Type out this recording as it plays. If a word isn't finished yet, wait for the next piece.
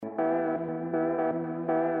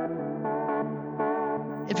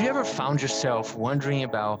Have you ever found yourself wondering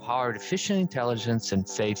about how artificial intelligence and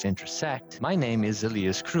faith intersect? My name is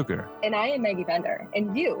Elias Kruger. And I am Maggie Bender,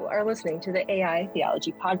 and you are listening to the AI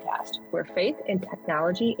Theology Podcast, where faith and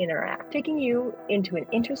technology interact, taking you into an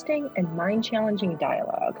interesting and mind-challenging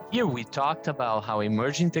dialogue. Here we talked about how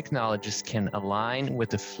emerging technologies can align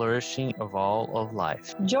with the flourishing of all of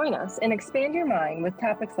life. Join us and expand your mind with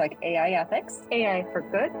topics like AI ethics, AI for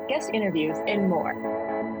good, guest interviews, and more.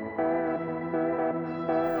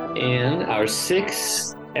 And our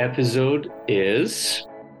sixth episode is...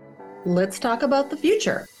 Let's talk about the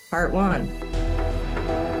future, part 1.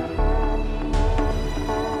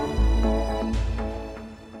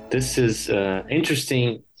 This is an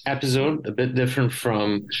interesting episode, a bit different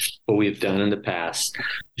from what we've done in the past.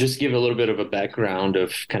 Just give a little bit of a background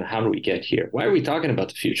of kind of how do we get here? Why are we talking about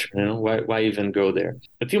the future? Why even go there?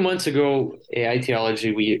 A few months ago, AI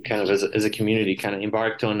Theology, we kind of as a community kind of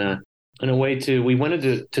embarked on we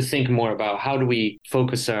wanted to think more about how do we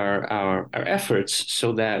focus our efforts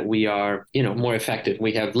so that we are, more effective.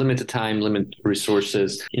 We have limited time, limited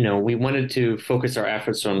resources. We wanted to focus our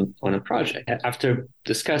efforts on a project. After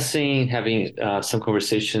discussing, having some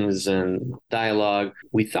conversations and dialogue,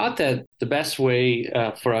 we thought that the best way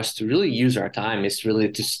for us to really use our time is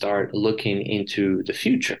really to start looking into the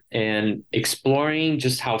future and exploring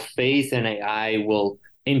just how faith and AI will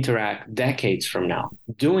interact decades from now.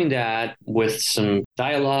 Doing that with some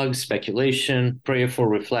dialogue, speculation, prayerful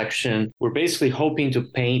reflection, we're basically hoping to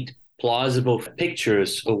paint plausible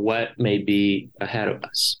pictures of what may be ahead of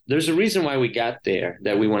us. There's a reason why we got there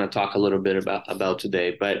that we want to talk a little bit about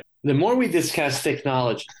today, but the more we discuss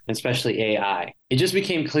technology, especially AI, it just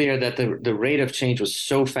became clear that the rate of change was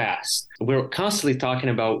so fast. We're constantly talking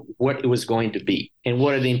about what it was going to be and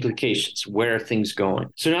what are the implications, where are things going.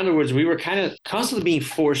 So in other words, we were kind of constantly being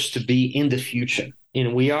forced to be in the future.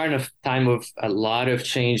 We are in a time of a lot of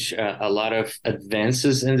change, a lot of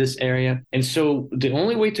advances in this area. And so the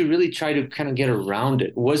only way to really try to kind of get around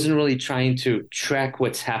it wasn't really trying to track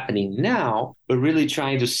what's happening now, but really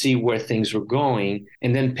trying to see where things were going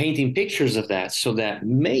and then painting pictures of that so that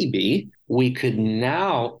maybe we could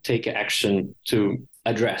now take action to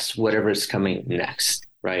address whatever is coming next.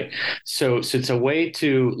 Right. So it's a way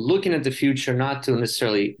to looking at the future, not to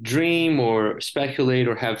necessarily dream or speculate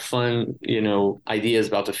or have fun, ideas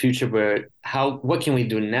about the future, but what can we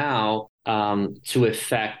do now to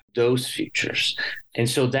affect those futures? And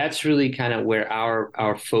so that's really kind of where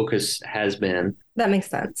our focus has been. That makes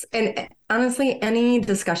sense. And honestly, any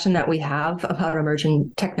discussion that we have about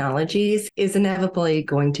emerging technologies is inevitably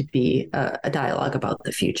going to be a dialogue about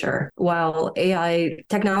the future. While AI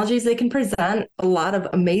technologies, they can present a lot of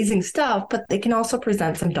amazing stuff, but they can also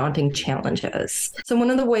present some daunting challenges. So one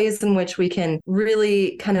of the ways in which we can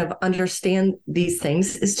really kind of understand these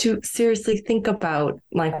things is to seriously think about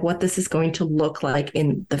like what this is going to look like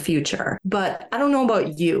in the future. But I don't know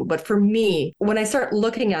about you, but for me, when I start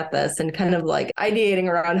looking at this and kind of like ideating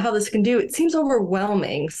around how this can do, it seems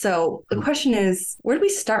overwhelming. So the question is, where do we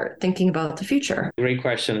start thinking about the future? Great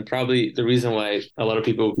question. Probably the reason why a lot of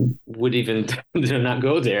people would even not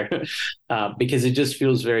go there, because it just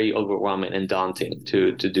feels very overwhelming and daunting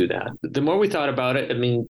to do that. The more we thought about it,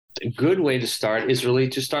 a good way to start is really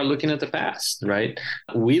to start looking at the past, right?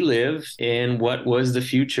 We live in what was the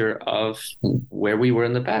future of where we were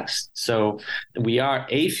in the past. So we are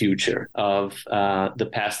a future of the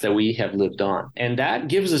past that we have lived on. And that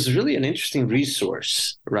gives us really an interesting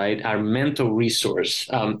resource, right? Our mental resource.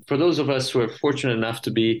 For those of us who are fortunate enough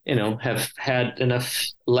to be, have had enough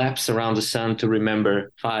laps around the sun to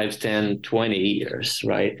remember 5, 10, 20 years,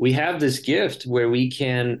 right? We have this gift where we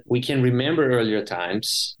can remember earlier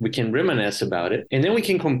times, we can reminisce about it, and then we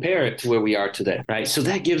can compare it to where we are today, right? So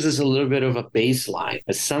that gives us a little bit of a baseline,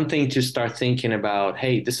 as something to start thinking about,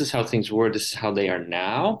 hey, this is how things were, this is how they are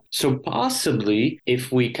now. So possibly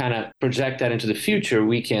if we kind of project that into the future,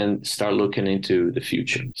 we can start looking into the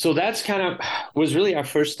future. So that's kind of was really our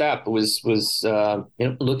first step was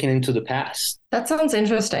looking into the past. That sounds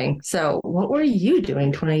interesting. So what were you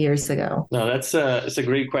doing 20 years ago? No, it's a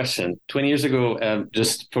great question. 20 years ago,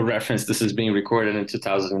 just for reference, this is being recorded in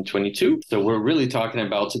 2022. So we're really talking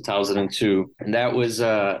about 2002. And that was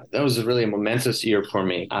really a momentous year for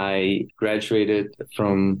me. I graduated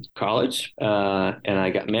from college and I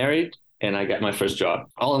got married. And I got my first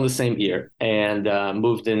job all in the same year and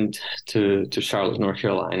moved into Charlotte, North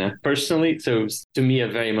Carolina. Personally, so it was, to me, a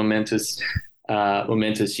very momentous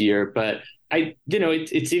year. But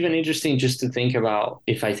it's even interesting just to think about,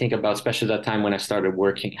 if I think about, especially that time when I started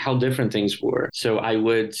working, how different things were. So I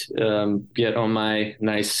would get on my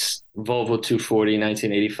nice Volvo 240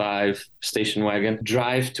 1985 station wagon,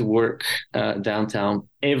 drive to work downtown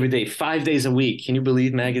every day, 5 days a week. Can you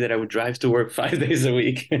believe, Maggie, that I would drive to work 5 days a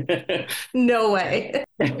week? No way.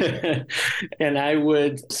 And I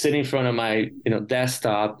would sit in front of my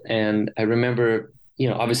desktop, and I remember,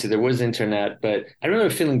 obviously there was internet, but I remember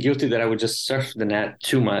feeling guilty that I would just surf the net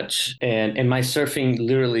too much. And my surfing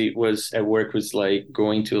literally was at work was like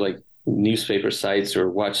going to like newspaper sites or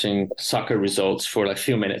watching soccer results for like a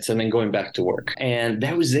few minutes and then going back to work. And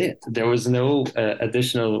that was it. There was no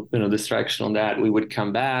additional, distraction on that. We would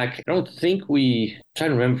come back. I don't think I'm trying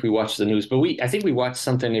to remember if we watched the news, but I think we watched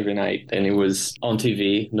something every night, and it was on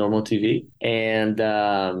TV, normal TV. And,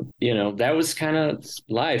 that was kind of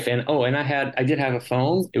life. And, I did have a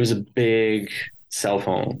phone. It was a big cell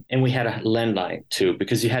phone, and we had a landline too,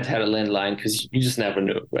 because you had to have a landline because you just never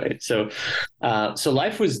knew, right? So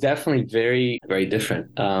life was definitely very, very different.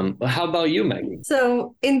 How about you, Maggie?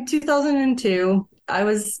 So in 2002, I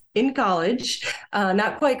was in college,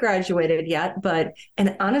 not quite graduated yet,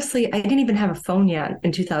 and honestly, I didn't even have a phone yet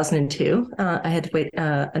in 2002. I had to wait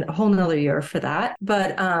a whole nother year for that.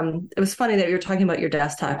 But it was funny that you were talking about your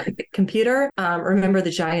desktop computer. Remember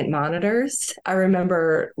the giant monitors? I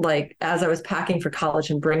remember, like, as I was packing for college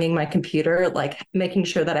and bringing my computer, like making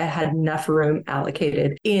sure that I had enough room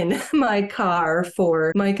allocated in my car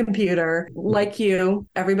for my computer. Like you,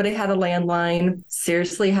 everybody had a landline,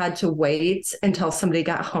 seriously had to wait until somebody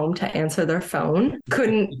got home to answer their phone.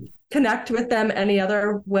 Couldn't connect with them any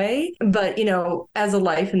other way. But, as a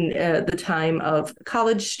life in the time of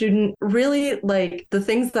college student, really, like, the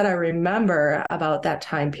things that I remember about that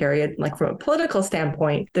time period, like from a political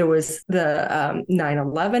standpoint, there was the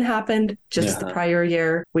 9/11 happened just the prior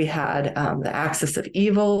year. We had the axis of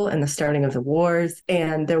evil and the starting of the wars.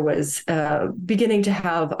 And there was beginning to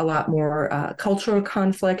have a lot more cultural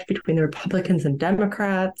conflict between the Republicans and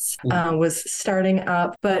Democrats was starting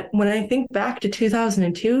up. But when I think back to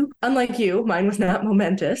 2002, unlike you, mine was not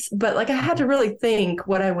momentous, but like I had to really think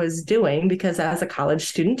what I was doing, because as a college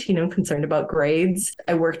student, concerned about grades,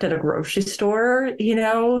 I worked at a grocery store,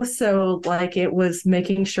 so like it was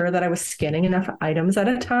making sure that I was scanning enough items at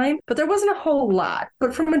a time, but there wasn't a whole lot.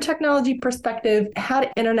 But from a technology perspective,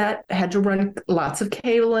 had internet, had to run lots of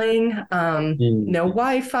cabling, no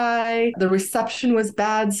Wi-Fi, the reception was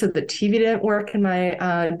bad, so the TV didn't work in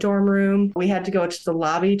my dorm room. We had to go to the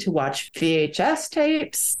lobby to watch VHS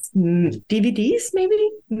tapes. DVDs,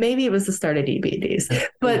 maybe it was the start of DVDs,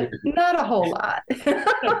 but not a whole lot.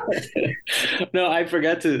 No, I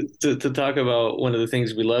forgot to talk about one of the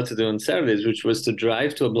things we love to do on Saturdays, which was to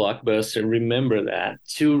drive to a Blockbuster and remember that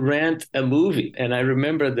to rent a movie. And I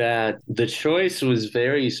remember that the choice was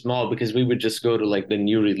very small because we would just go to like the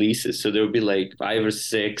new releases. So there would be like 5 or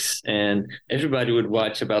 6, and everybody would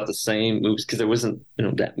watch about the same movies because there wasn't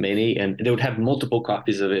that many, and they would have multiple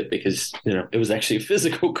copies of it because it was actually a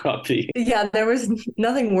physical copy. Yeah, there was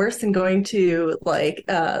nothing worse than going to like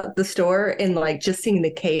the store and like just seeing the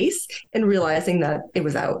case and realizing that it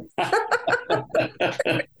was out.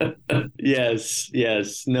 Yes.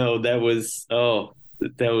 No, that was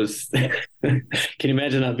can you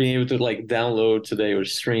imagine not being able to like download today or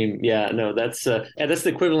stream? Yeah, no, that's the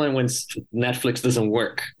equivalent when Netflix doesn't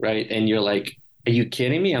work, right? And you're like, are you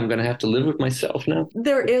kidding me? I'm going to have to live with myself now.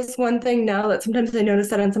 There is one thing now that sometimes I notice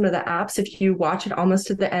that on some of the apps, if you watch it almost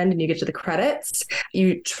to the end and you get to the credits,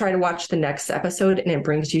 you try to watch the next episode and it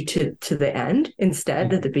brings you to the end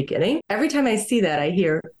instead of the beginning. Every time I see that, I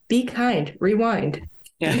hear, be kind, rewind.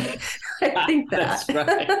 Yeah. I think that. That's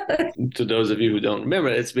right. To those of you who don't remember,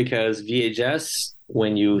 it's because VHS,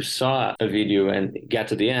 when you saw a video and got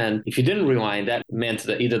to the end, if you didn't rewind, that meant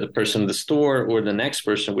that either the person in the store or the next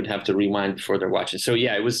person would have to rewind before they're watching. So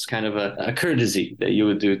yeah, it was kind of a courtesy that you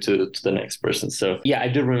would do to the next person. So yeah, I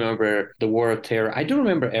do remember the War of Terror. I do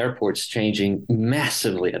remember airports changing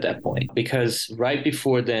massively at that point, because right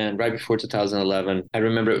before 2011, I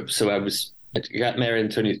remember, I got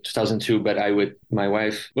married in 2002, but my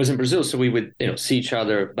wife was in Brazil. So we would, see each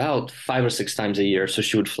other about 5 or 6 times a year. So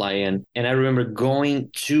she would fly in. And I remember going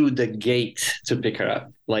to the gate to pick her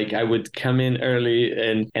up. Like I would come in early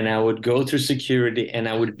and I would go through security and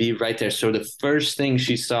I would be right there. So the first thing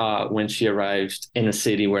she saw when she arrived in the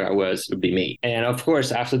city where I was would be me. And of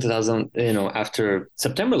course, after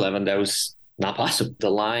September 11, that was not possible. The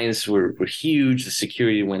lines were huge. The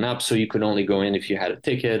security went up, so you could only go in if you had a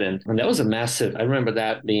ticket. And that was a massive, I remember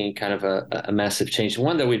that being kind of a massive change.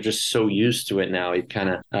 One that we're just so used to it now. It kind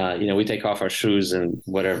of, we take off our shoes and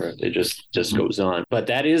whatever, it just goes on. But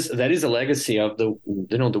that is a legacy of the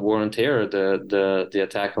war on terror, the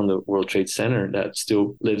attack on the World Trade Center that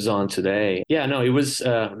still lives on today. Yeah, no, it was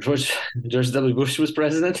George W. Bush was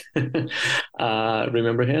president.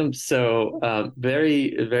 Remember him? So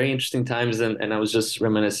very, very interesting times. And I was just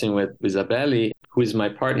reminiscing with Isabelle, who is my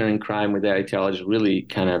partner in crime with AI Theology, really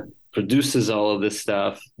kind of produces all of this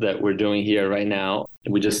stuff that we're doing here right now.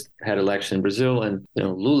 We just had election in Brazil, and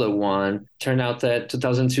Lula won. Turned out that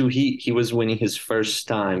 2002 he was winning his first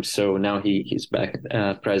time, so now he's back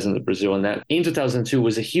president of Brazil. And that in 2002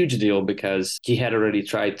 was a huge deal because he had already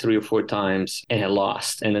tried 3 or 4 times and had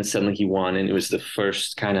lost, and then suddenly he won, and it was the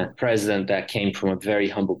first kind of president that came from a very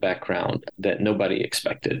humble background that nobody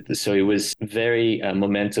expected. So it was very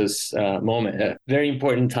momentous moment, a very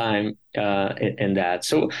important time in that.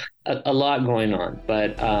 So a lot going on,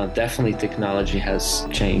 but definitely technology has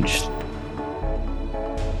changed.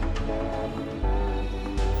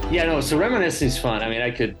 Yeah, no, so reminiscing is fun. I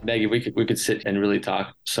mean, Maggie, we could sit and really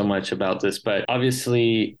talk so much about this, but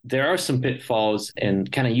obviously there are some pitfalls in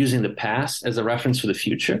kind of using the past as a reference for the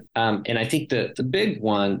future. And I think the big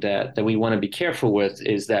one that we want to be careful with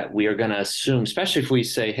is that we are going to assume, especially if we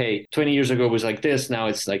say, hey, 20 years ago it was like this, now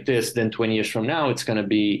it's like this, then 20 years from now it's going to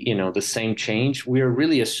be, the same change. We are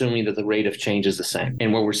really assuming that the rate of change is the same.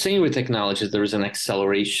 And what we're seeing with technology is there is an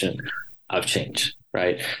acceleration of change.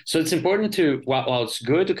 Right. So it's important to, while it's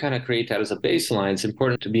good to kind of create that as a baseline, it's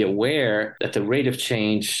important to be aware that the rate of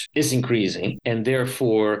change is increasing. And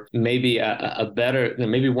therefore, maybe a better,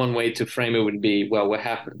 maybe one way to frame it would be, well, what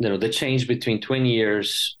happened, the change between 20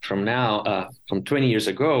 years from now, from 20 years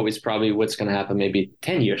ago is probably what's going to happen maybe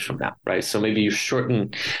 10 years from now. Right. So maybe you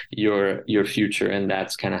shorten your future, and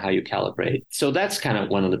that's kind of how you calibrate. So that's kind of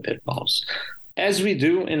one of the pitfalls. As we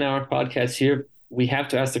do in our podcast here, we have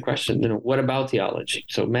to ask the question, what about theology?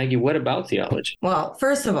 So Maggie, what about theology? Well,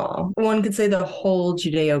 first of all, one could say the whole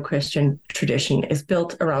Judeo-Christian tradition is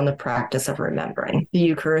built around the practice of remembering. The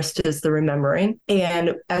Eucharist is the remembering.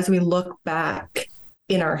 And as we look back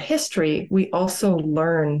in our history, we also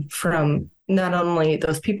learn from not only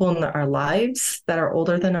those people in our lives that are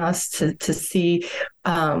older than us to see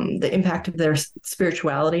the impact of their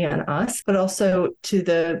spirituality on us, but also to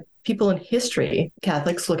the people in history.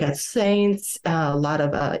 Catholics look at saints. A lot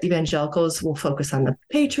of evangelicals will focus on the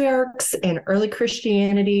patriarchs and early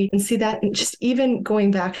Christianity and see that. And just even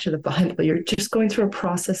going back to the Bible, you're just going through a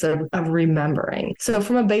process of remembering. So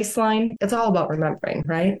from a baseline, it's all about remembering,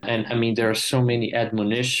 right? And I mean, there are so many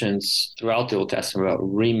admonitions throughout the Old Testament about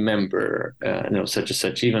remember, such and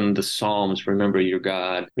such. Even the Psalms, remember your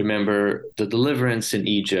God, remember the deliverance in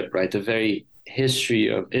Egypt, right? The very history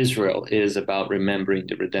of Israel is about remembering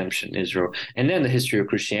the redemption in Israel. And then the history of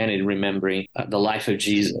Christianity, remembering the life of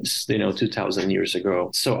Jesus, 2,000 years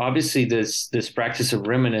ago. So obviously this practice of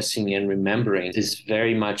reminiscing and remembering is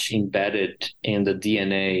very much embedded in the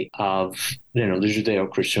DNA of the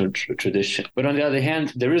Judeo-Christian tradition. But on the other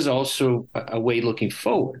hand, there is also a way looking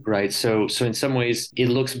forward, right? So in some ways it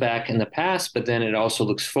looks back in the past, but then it also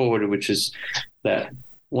looks forward, which is that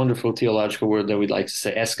wonderful theological word that we'd like to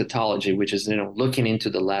say, eschatology, which is, looking into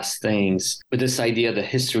the last things. But this idea that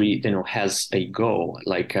history, has a goal,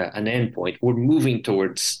 like an endpoint. We're moving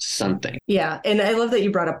towards something. Yeah. And I love that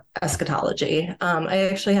you brought up eschatology.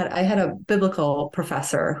 I had a biblical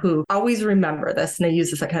professor who always remember this, and I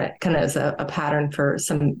use this kind of as a pattern for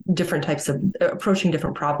some different types of approaching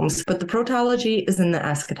different problems. But the protology is in the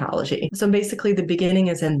eschatology. So basically the beginning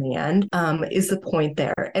is in the end, is the point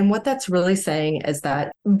there. And what that's really saying is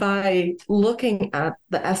that by looking at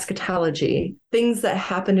the eschatology, things that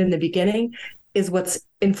happened in the beginning is what's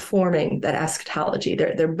informing that eschatology.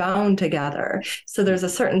 They're bound together. So there's a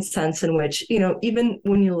certain sense in which, even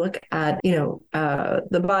when you look at,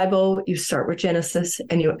 the Bible, you start with Genesis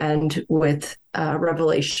and you end with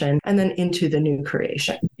Revelation and then into the new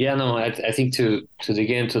creation. Yeah, no, I think to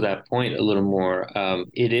dig into that point a little more,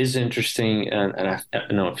 it is interesting. And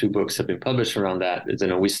I know a few books have been published around that.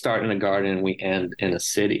 We start in a garden and we end in a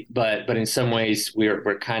city. But in some ways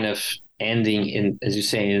we're kind of ending in, as you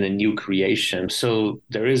say, in a new creation. So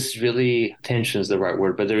there is really, tension is the right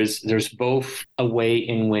word, but there's both a way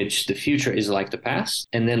in which the future is like the past,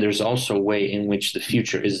 and then there's also a way in which the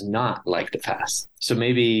future is not like the past. So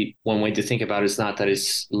maybe one way to think about it is not that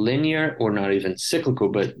it's linear or not even cyclical,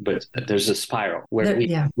 but there's a spiral where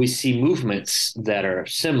we see movements that are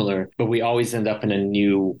similar, but we always end up in a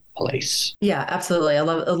new place. Yeah, absolutely. I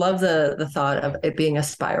love the thought of it being a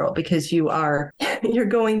spiral, because you're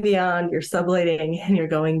going beyond, you're sublating, and you're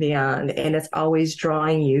going beyond, and it's always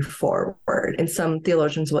drawing you forward. And some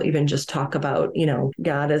theologians will even just talk about,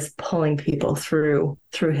 God is pulling people through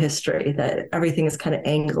history, that everything is kind of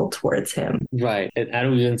angled towards him. Right. And I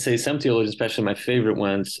don't even say some theologians, especially my favorite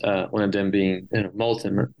ones, one of them being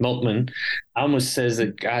Moltmann, almost says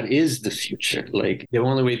that God is the future. Like the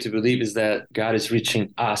only way to believe is that God is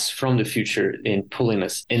reaching us from the future and pulling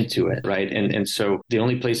us into it, right? And so the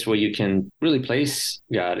only place where you can really place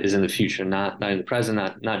God is in the future, not in the present,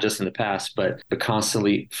 not just in the past, but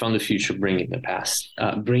constantly from the future bringing the past,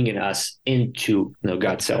 bringing us into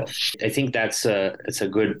God's self. I think it's a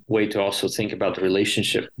good way to also think about the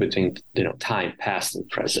relationship between time, past, and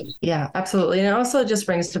present. Yeah, absolutely. And it also just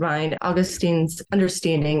brings to mind Augustine's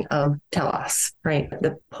understanding of telos, right?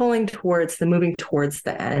 The pulling towards, the moving towards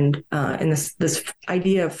the end, and this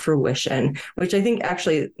idea of fruition, which I think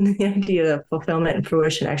actually the idea of fulfillment and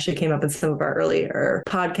fruition actually came up in some of our earlier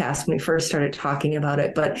podcasts when we first started talking about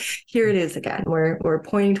it. But here it is again. We're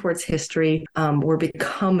pointing towards history. We're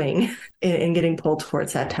becoming and getting pulled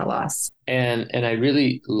towards that telos. And I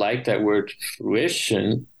really like that word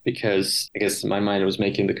fruition, because I guess in my mind I was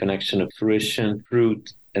making the connection of fruition,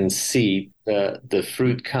 fruit, and seed. The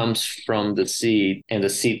fruit comes from the seed, and the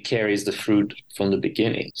seed carries the fruit from the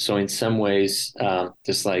beginning. So in some ways,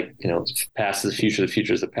 just like past is the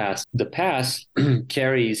future is the past. The past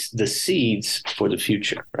carries the seeds for the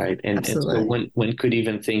future, right? And so one could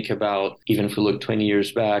even think about, even if we look 20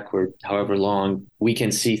 years back or however long, we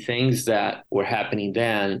can see things that were happening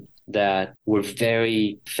then that were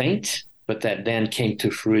very faint, but that then came to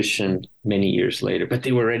fruition many years later. But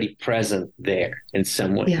they were already present there in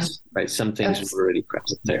some ways, right? Some things were already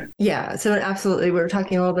present there. Yeah, so absolutely. We were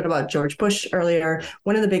talking a little bit about George Bush earlier.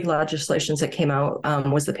 One of the big legislations that came out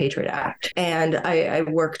was the Patriot Act. And I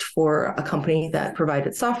worked for a company that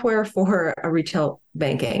provided software for a retail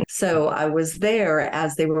banking. So I was there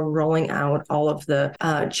as they were rolling out all of the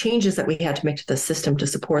changes that we had to make to the system to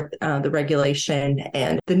support the regulation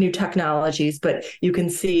and the new technologies. But you can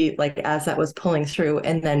see, like, as that was pulling through,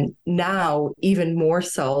 and then now even more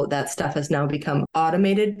so, that stuff has now become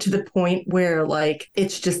automated to the point where, like,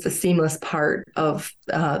 it's just a seamless part of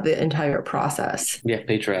the entire process. Yeah,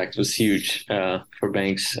 Patriot Act was huge for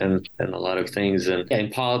banks and a lot of things, and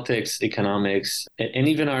in politics, economics, and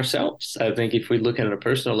even ourselves. I think if we look at a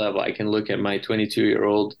personal level, I can look at my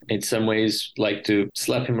 22-year-old, in some ways like to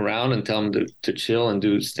slap him around and tell him to chill and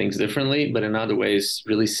do things differently, but in other ways,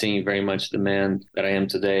 really seeing very much the man that I am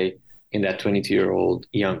today in that 22-year-old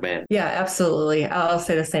young man. Yeah, absolutely. I'll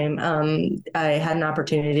say the same. I had an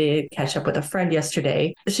opportunity to catch up with a friend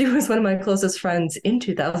yesterday. She was one of my closest friends in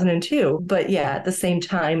 2002. But yeah, at the same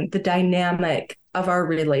time, the dynamic of our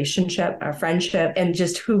relationship, our friendship, and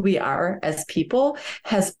just who we are as people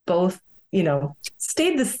has both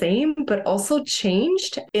stayed the same, but also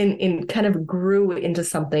changed in kind of grew into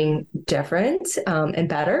something different and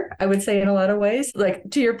better, I would say, in a lot of ways. Like,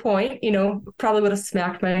 to your point, probably would have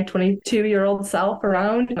smacked my 22-year-old self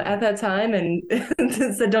around at that time and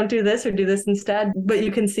said, don't do this or do this instead. But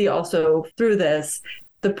you can see also through this,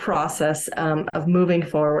 the process of moving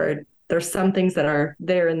forward. There's some things that are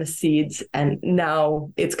there in the seeds, and now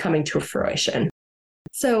it's coming to fruition.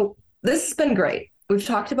 So this has been great. We've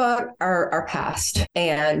talked about our past,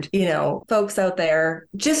 and, folks out there,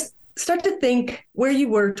 just start to think where you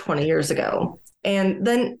were 20 years ago. And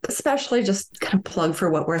then especially just kind of plug for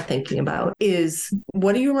what we're thinking about is,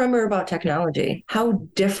 what do you remember about technology? How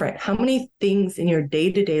different, how many things in your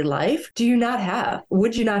day-to-day life do you not have?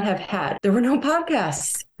 Would you not have had? There were no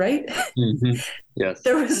podcasts, right? Mm-hmm. Yes.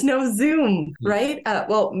 There was no Zoom, right?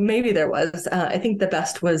 Well, maybe there was. I think the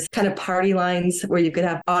best was kind of party lines where you could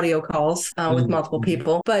have audio calls with multiple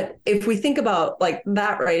people. But if we think about like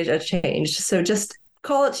that rate of change, so just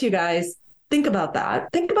call it to you guys. Think about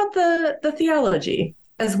that. Think about the theology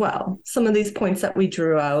as well. Some of these points that we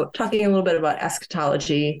drew out, talking a little bit about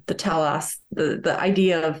eschatology, the telos, the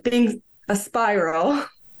idea of being a spiral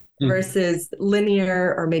versus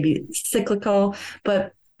linear or maybe cyclical.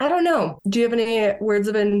 But I don't know. Do you have any words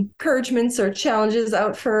of encouragements or challenges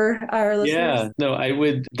out for our listeners? Yeah, no, I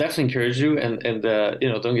would definitely encourage you, and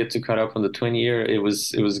don't get too caught up on the 20-year. It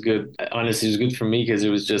was good. Honestly, it was good for me because it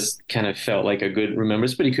was just kind of felt like a good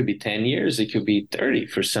remembrance. But it could be 10 years, it could be 30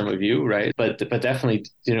 for some of you, right? But definitely,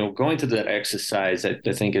 going through that exercise, I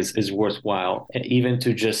think is worthwhile, and even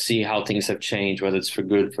to just see how things have changed, whether it's for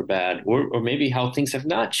good, for bad, or maybe how things have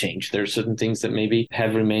not changed. There are certain things that maybe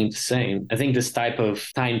have remained the same. I think this type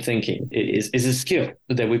of time design thinking is a skill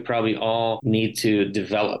that we probably all need to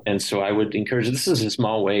develop. And so I would encourage, this is a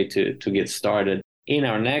small way to get started. In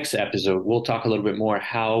our next episode, we'll talk a little bit more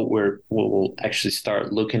how we'll actually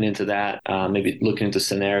start looking into that, maybe looking into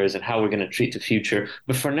scenarios and how we're going to treat the future.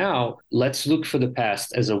 But for now, let's look for the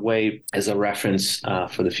past as a reference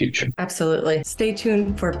for the future. Absolutely. Stay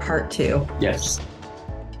tuned for part 2. Yes.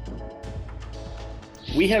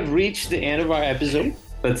 We have reached the end of our episode.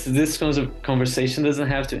 But this kind of conversation doesn't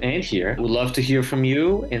have to end here. We'd love to hear from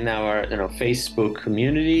you in our Facebook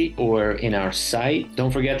community or in our site.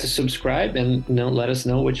 Don't forget to subscribe and let us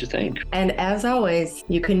know what you think. And as always,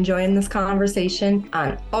 you can join this conversation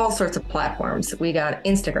on all sorts of platforms. We got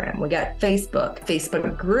Instagram, we got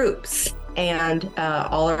Facebook groups, and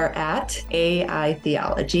all are at AI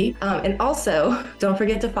Theology. And also, don't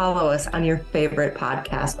forget to follow us on your favorite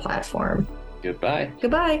podcast platform. Goodbye.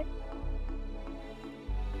 Goodbye.